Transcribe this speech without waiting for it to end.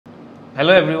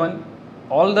Hello everyone,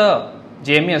 all the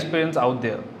GME aspirants out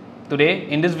there. Today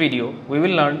in this video we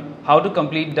will learn how to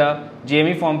complete the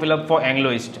GME form fill up for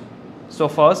Anglo Eastern. So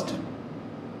first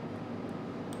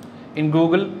in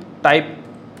Google type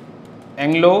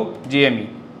Anglo GME,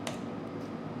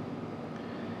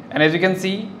 and as you can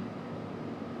see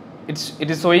it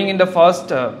is showing in the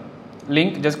first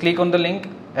link. Just click on the link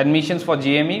admissions for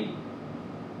GME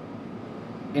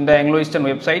in the Anglo Eastern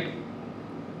website.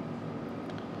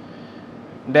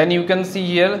 Then you can see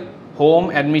here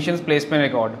home admissions placement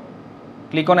record.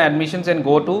 Click on admissions and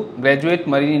go to graduate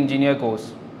marine engineer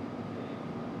course.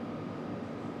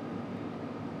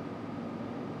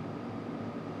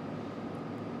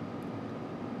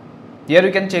 Here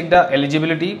you can check the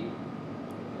eligibility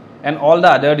and all the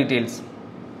other details.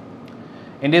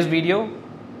 In this video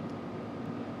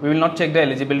we will not check the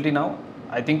eligibility now.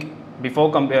 I think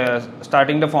before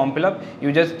starting the form fill up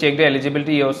you just check the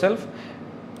eligibility yourself.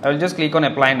 I will just click on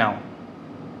apply now.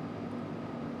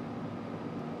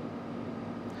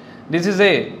 This is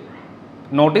a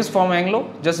notice from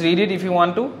Anglo. Just read it if you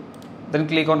want to, then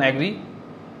click on agree.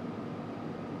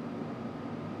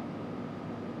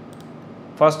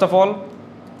 First of all,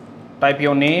 type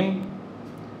your name,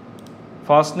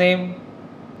 first name,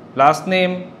 last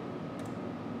name,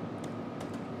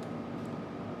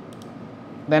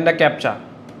 then the CAPTCHA.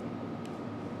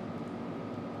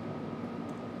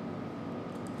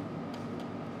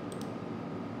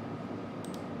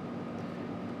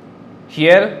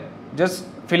 Here just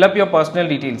fill up your personal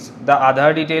details, the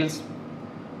Aadhaar details,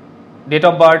 date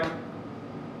of birth,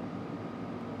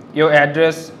 your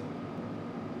address.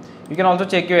 You can also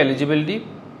check your eligibility.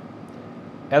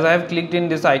 As I have clicked in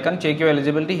this icon, check your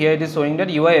eligibility. Here it is showing that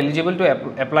you are eligible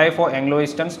to apply for Anglo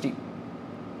Eastern.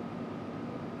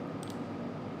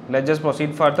 Let's just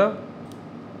proceed further.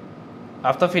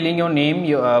 After filling your name,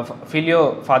 fill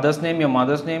your father's name, your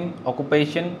mother's name,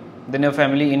 occupation, then your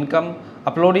family income.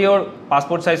 Upload your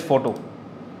passport size photo,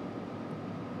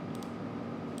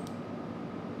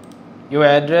 your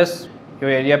address,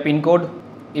 your area pin code.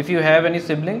 If you have any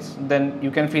siblings, then you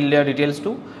can fill their details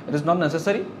too. It is not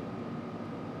necessary.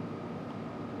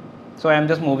 So I am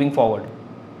just moving forward.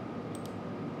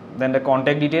 Then the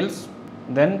contact details.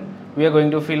 Then we are going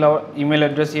to fill our email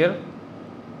address here.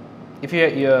 If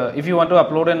you want to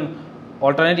upload an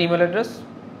alternate email address,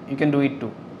 you can do it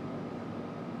too.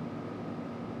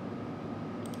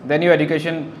 Then your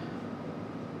education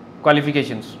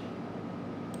qualifications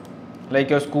like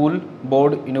your school,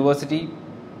 board, university,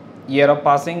 year of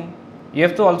passing. You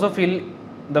have to also fill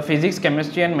the physics,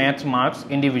 chemistry and maths marks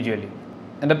individually,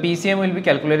 and the PCM will be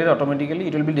calculated automatically.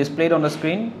 It will be displayed on the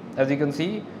screen as you can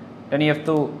see. Then you have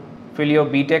to fill your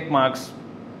BTech marks.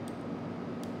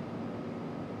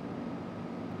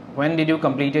 When did you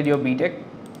completed your BTech?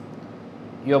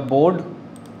 Your board.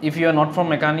 If you are not from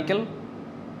mechanical,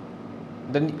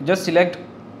 then just select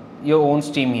your own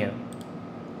stream here.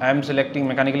 I am selecting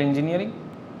mechanical engineering.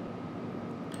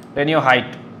 Then your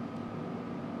height,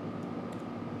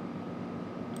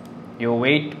 your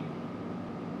weight,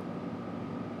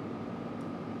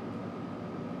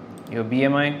 your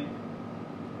BMI.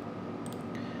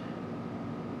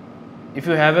 If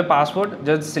you have a passport,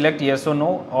 just select yes or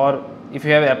no, or if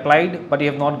you have applied but you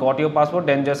have not got your passport,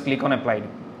 then just click on applied.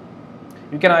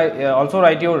 You can also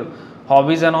write your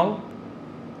hobbies and all.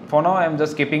 For now I am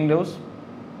just skipping those.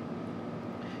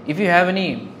 If you have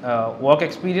any work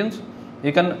experience,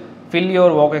 you can fill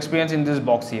your work experience in this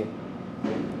box here.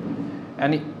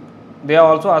 And they are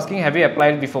also asking, have you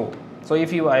applied before? So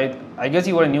if you, I guess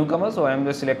you are a newcomer, so I am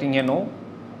just selecting here no.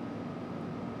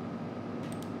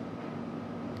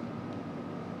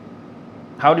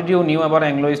 How did you knew about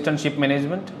Anglo Eastern ship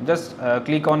management? Just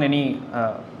click on any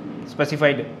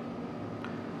specified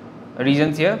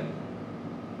regions here.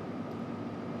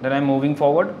 Then I am moving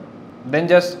forward. Then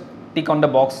just tick on the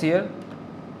box here,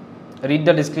 read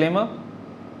the disclaimer,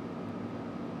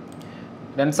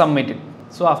 then submit it.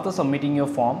 So after submitting your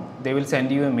form, they will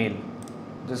send you a mail.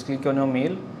 Just click on your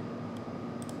mail.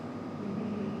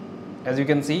 As you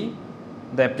can see,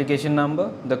 the application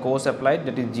number, the course applied,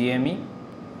 that is GME.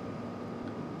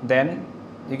 Then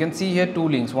you can see here two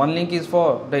links. One link is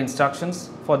for the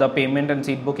instructions for the payment and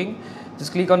seat booking.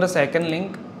 Just click on the second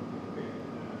link.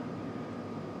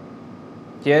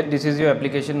 Here this is your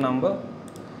application number.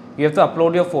 You have to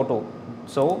upload your photo.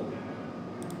 So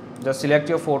just select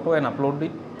your photo and upload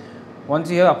it.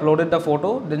 Once you have uploaded the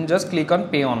photo, then just click on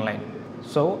pay online.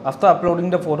 So after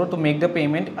uploading the photo, to make the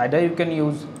payment, either you can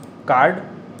use card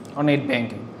or net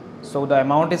banking. So the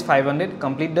amount is 500.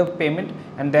 Complete the payment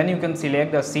and then you can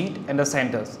select the seat and the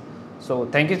centers. So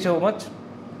thank you so much.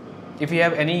 If you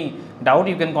have any doubt,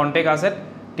 you can contact us at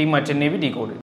Team Merchant Navy Decoded.